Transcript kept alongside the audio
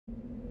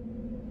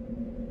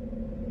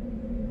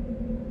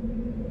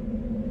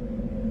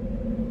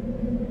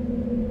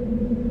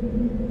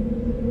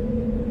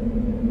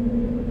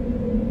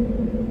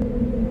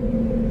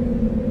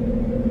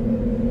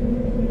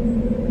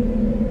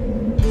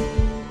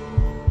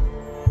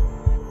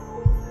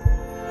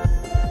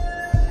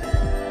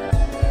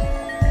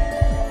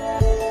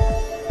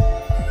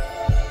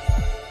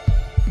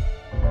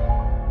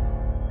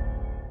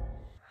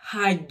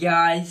Hi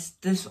guys,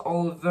 this is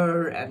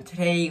Oliver, and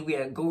today we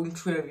are going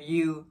to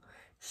review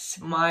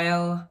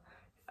Smile.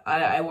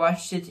 I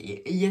watched it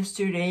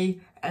yesterday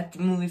at the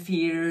movie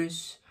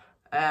theaters,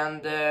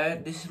 and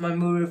this is my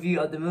movie review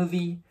of the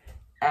movie.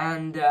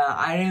 And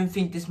I didn't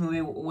think this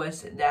movie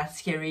was that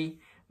scary.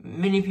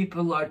 Many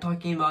people are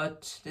talking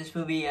about this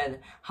movie and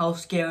how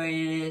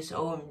scary it is.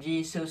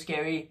 OMG, so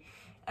scary.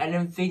 I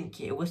didn't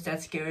think it was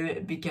that scary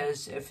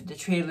because of the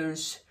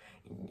trailers.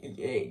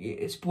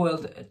 It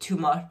spoiled too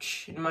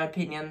much, in my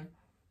opinion.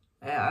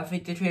 I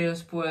think the trailer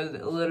spoiled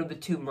a little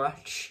bit too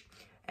much,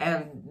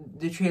 and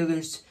the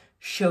trailers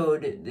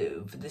showed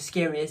the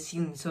scariest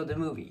scenes of the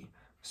movie.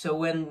 So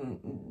when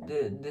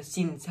the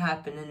scenes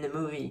happen in the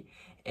movie,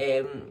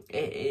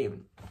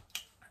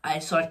 I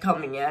saw it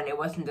coming and it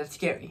wasn't that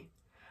scary.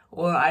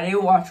 Well, I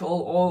didn't watch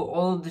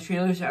all of the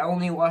trailers. I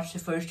only watched the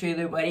first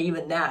trailer, but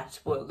even that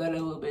spoiled it a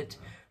little bit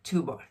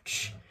too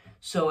much.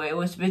 So it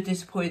was a bit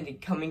disappointing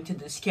coming to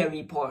the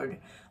scary part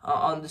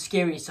on the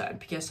scary side,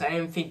 because I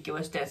didn't think it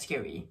was that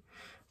scary.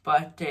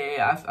 But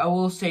I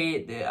will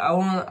say that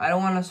I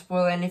don't want to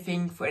spoil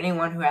anything for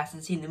anyone who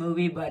hasn't seen the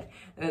movie. But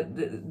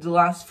the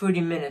last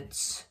 30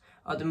 minutes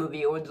of the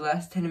movie, or the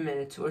last 10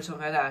 minutes or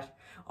something like that,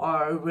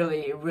 are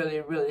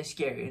really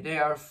scary. They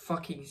are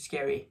fucking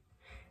scary.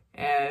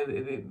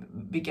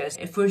 Because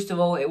first of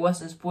all, it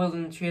wasn't spoiled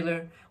in the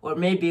trailer, or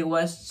maybe it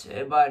was,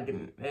 but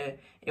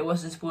it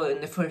wasn't spoiled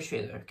in the first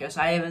trailer, because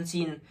I haven't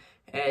seen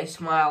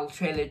Smile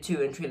trailer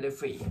 2 and trailer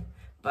 3,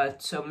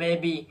 but so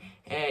maybe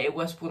it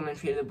was spoiled in the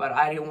trailer, but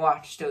I didn't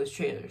watch those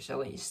trailers at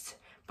least.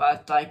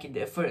 But like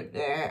the first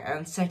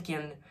and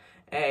second,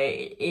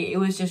 it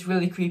was just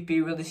really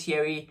creepy, really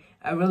scary,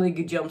 a really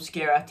good jump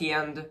scare at the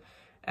end.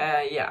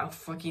 Yeah,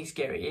 fucking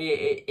scary.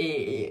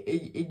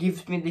 It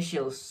gives me the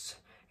chills.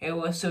 It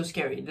was so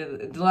scary.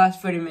 The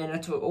last 30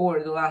 minutes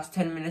or the last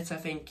 10 minutes, I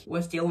think,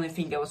 was the only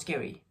thing that was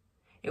scary.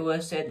 It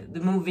was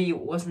the movie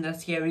wasn't that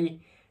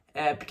scary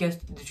because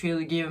the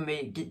trailer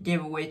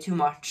gave away too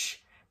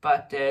much.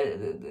 But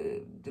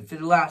for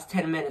the last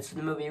 10 minutes of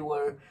the movie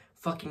were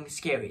fucking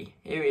scary.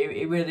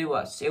 It really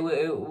was. It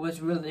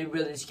was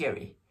really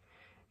scary.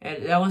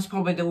 And that was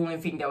probably the only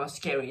thing that was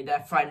scary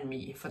that frightened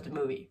me for the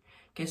movie.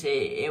 Because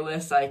it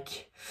was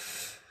like,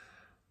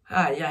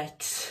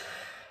 yikes.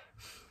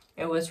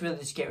 It was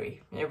really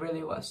scary. It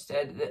really was.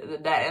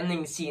 That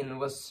ending scene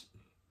was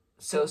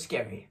so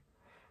scary.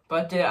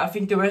 But I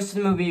think the rest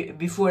of the movie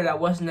before that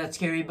wasn't that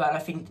scary, but I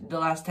think the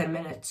last 10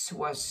 minutes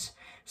was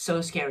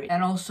so scary.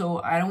 And also,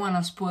 I don't want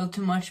to spoil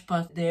too much,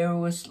 but there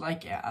was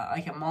like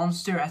a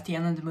monster at the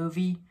end of the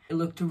movie. It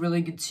looked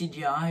really good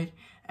CGI.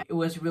 It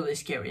was really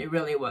scary. It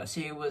really was.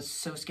 It was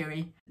so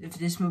scary. If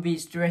this movie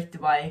is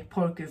directed by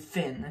Parker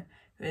Finn,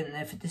 and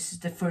if this is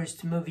the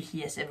first movie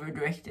he has ever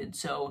directed,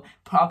 so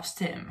props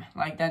to him.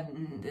 Like that,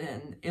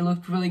 it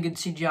looked really good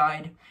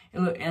CGI'd.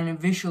 And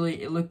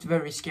visually, it looked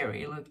very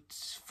scary. It looked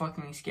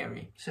fucking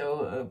scary.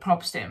 So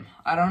props to him.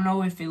 I don't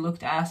know if it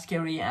looked as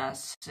scary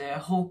as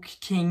Hulk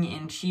King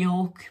in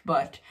She-Hulk,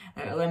 but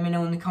let me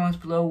know in the comments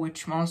below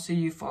which monster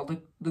you thought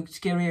looked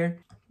scarier.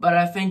 But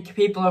I think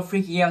people are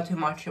freaking out too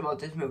much about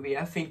this movie.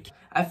 I think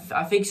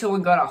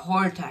someone got a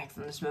heart attack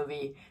from this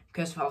movie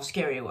because of how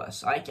scary it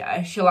was. Like,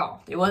 chill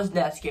out. It wasn't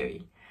that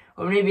scary.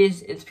 Or maybe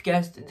it's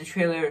because the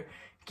trailer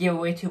gave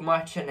away too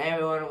much and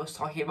everyone was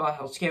talking about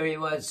how scary it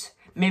was.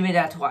 Maybe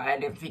that's why I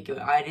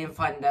didn't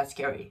find it that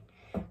scary.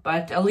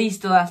 But at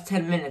least the last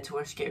 10 minutes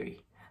were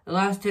scary. The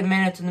last 10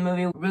 minutes of the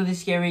movie were really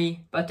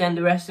scary, but then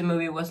the rest of the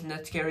movie wasn't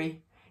that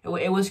scary.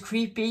 It was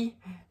creepy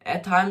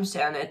at times,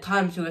 and at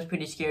times it was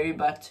pretty scary,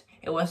 but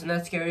it wasn't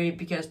that scary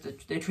because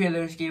the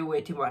trailers gave away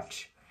too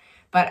much.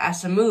 But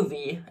as a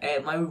movie,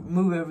 my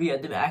movie review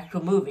of the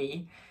actual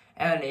movie,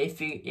 and if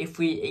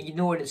we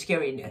ignore the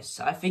scariness,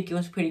 I think it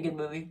was a pretty good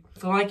movie.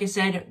 So like I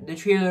said, the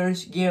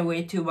trailers gave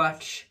away too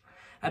much,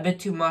 a bit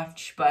too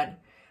much, but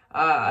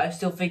I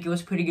still think it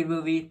was a pretty good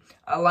movie.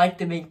 I liked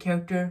the main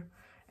character,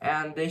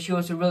 and she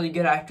was a really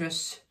good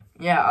actress.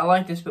 Yeah, I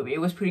liked this movie.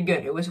 It was pretty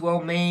good. It was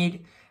well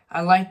made.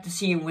 I liked the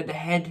scene with the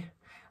head.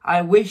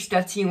 I wish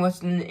that scene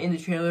wasn't in the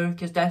trailer,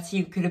 because that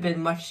scene could have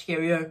been much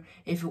scarier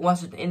if it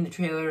wasn't in the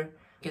trailer.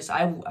 Because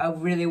I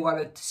really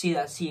wanted to see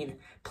that scene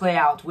play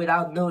out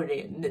without knowing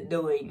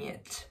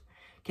it.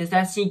 Because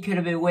that scene could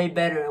have been way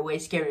better and way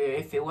scarier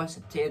if it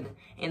wasn't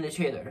in the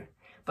trailer.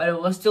 But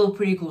it was still a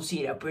pretty cool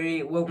scene, a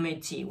pretty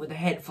well-made scene with the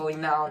head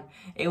falling down.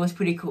 It was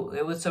pretty cool.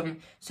 It was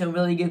some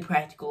really good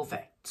practical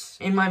effects.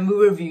 In my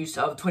movie reviews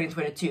of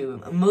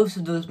 2022, most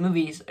of those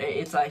movies,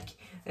 it's like,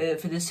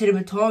 for the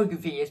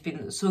cinematography, it's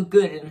been so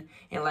good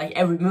in like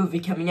every movie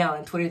coming out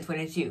in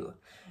 2022.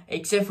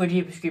 Except for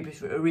Jeepers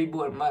Creepers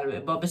Reborn,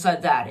 but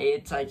besides that,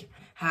 it's like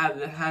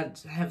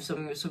have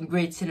some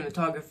great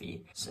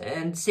cinematography.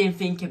 And the same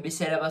thing can be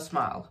said about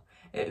Smile.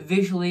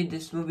 Visually,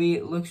 this movie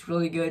looks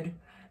really good.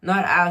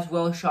 Not as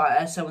well shot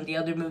as some of the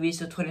other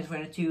movies of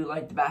 2022,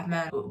 like the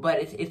Batman, but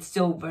it's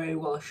still very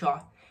well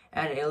shot,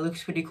 and it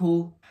looks pretty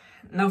cool.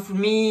 Now for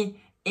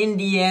me, in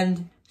the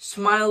end,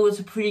 Smile was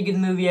a pretty good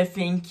movie, I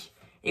think.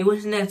 It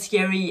wasn't that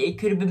scary. It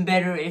could have been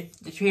better if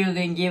the trailer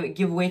didn't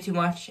give away too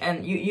much.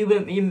 And you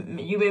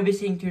may be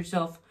saying to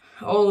yourself,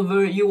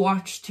 Oliver, you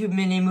watched too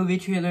many movie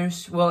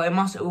trailers. Well, it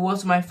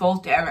was my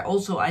fault, and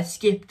also I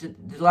skipped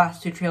the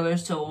last 2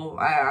 trailers, so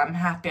I'm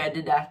happy I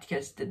did that,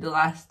 because the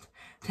last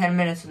 10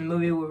 minutes of the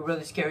movie were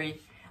really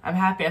scary. I'm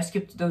happy I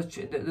skipped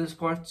those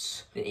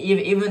parts.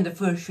 Even the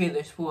first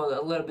trailer spoiled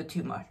a little bit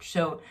too much.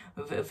 So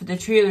if the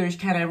trailers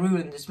kind of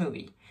ruined this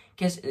movie,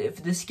 because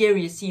if the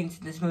scariest scenes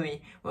in this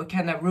movie were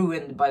kind of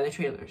ruined by the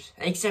trailers,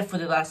 except for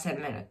the last 10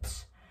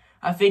 minutes.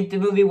 I think the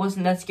movie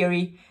wasn't that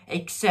scary,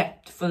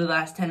 except for the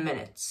last 10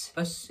 minutes.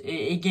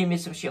 It gave me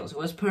some chills. It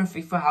was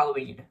perfect for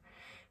Halloween.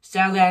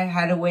 Sadly, I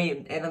had to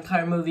wait an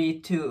entire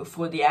movie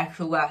for the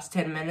actual last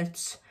 10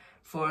 minutes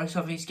for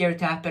something scary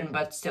to happen,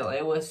 but still,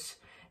 it was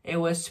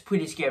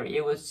pretty scary.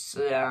 It was,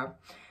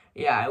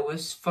 yeah, it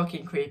was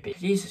fucking creepy.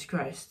 Jesus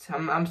Christ,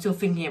 I'm still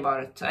thinking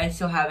about it. I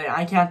still have it.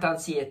 I can't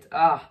unsee it.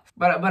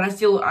 But I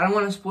don't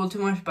want to spoil too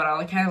much, but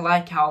I kind of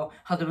like how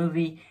the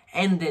movie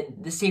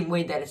ended the same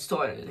way that it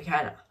started,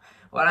 kind of.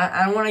 Well,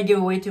 I don't want to give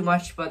away too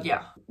much, but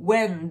yeah.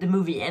 When the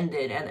movie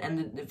ended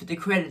and the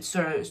credits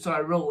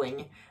started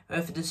rolling,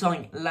 if the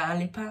song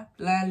Lollipop,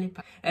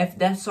 Lollipop, if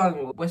that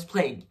song was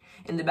playing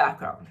in the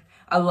background,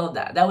 I love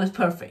that. That was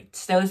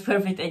perfect. That was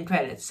perfect in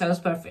credits. That was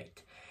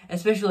perfect.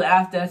 Especially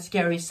after that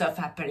scary stuff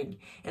happening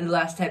in the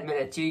last 10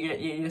 minutes.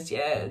 You just,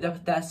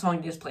 that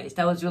song just plays.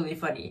 That was really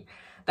funny.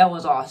 That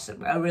was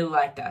awesome. I really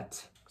liked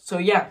that. So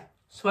yeah,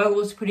 Smile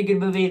was a pretty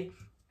good movie.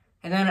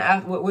 And then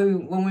when we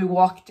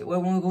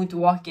were going to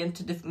walk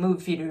into the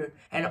movie theater,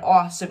 an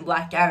awesome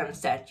Black Adam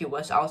statue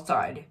was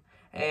outside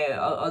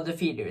of the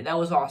theater. That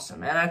was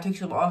awesome, and I took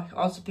some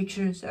awesome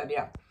pictures. And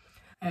yeah,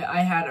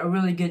 I had a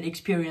really good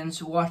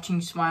experience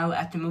watching Smile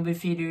at the movie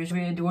theaters.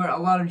 There were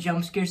a lot of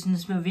jump scares in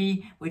this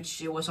movie,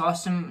 which was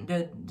awesome.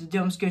 The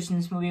jump scares in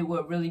this movie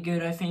were really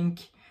good, I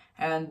think.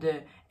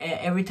 And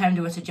every time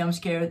there was a jump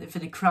scare, for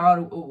the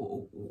crowd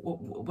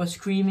was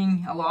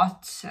screaming a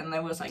lot, and I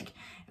was like,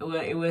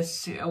 it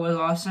was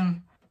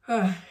awesome.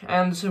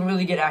 And some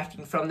really good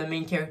acting from the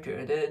main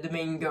character, the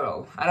main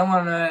girl. I don't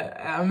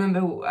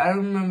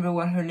remember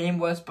what her name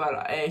was,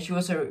 but she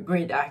was a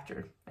great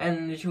actor,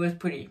 and she was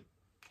pretty.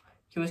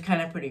 She was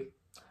kind of pretty.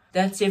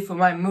 That's it for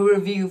my movie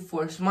review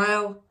for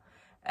Smile,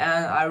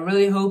 and I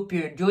really hope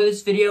you enjoy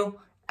this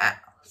video. I'll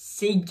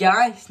see you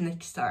guys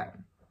next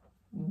time.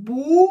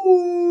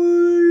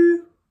 Bye.